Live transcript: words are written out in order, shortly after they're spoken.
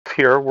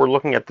here, we're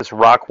looking at this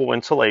rock wool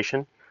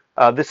insulation.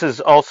 This is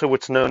also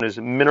what's known as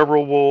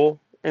mineral wool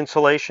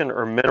insulation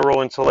or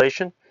mineral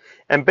insulation.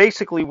 And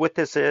basically what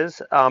this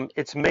is,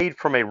 it's made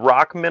from a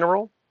rock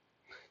mineral.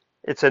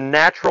 It's a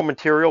natural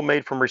material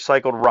made from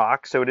recycled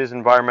rock, so it is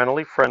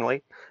environmentally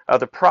friendly.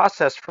 The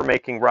process for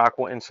making rock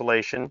wool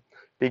insulation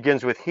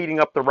begins with heating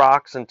up the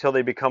rocks until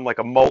they become like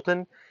a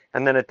molten,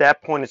 and then at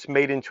that point it's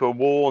made into a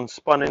wool and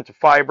spun into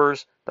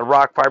fibers. The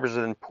rock fibers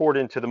are then poured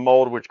into the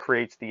mold, which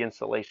creates the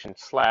insulation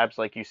slabs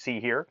like you see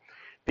here.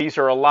 These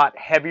are a lot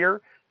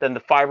heavier than the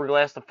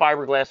fiberglass. The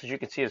fiberglass, as you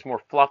can see, is more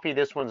fluffy.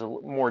 This one's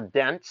more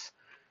dense.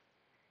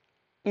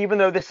 Even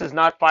though this is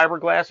not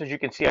fiberglass, as you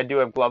can see, I do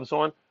have gloves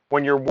on.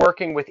 When you're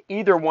working with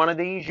either one of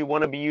these, you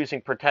want to be using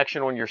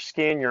protection on your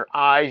skin, your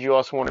eyes. You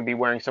also want to be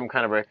wearing some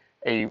kind of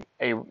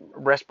a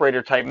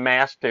respirator type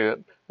mask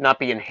to not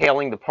be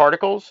inhaling the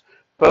particles.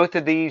 Both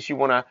of these, you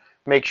want to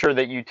make sure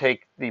that you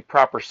take the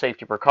proper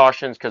safety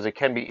precautions because it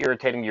can be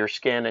irritating to your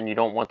skin and you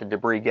don't want the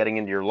debris getting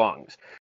into your lungs.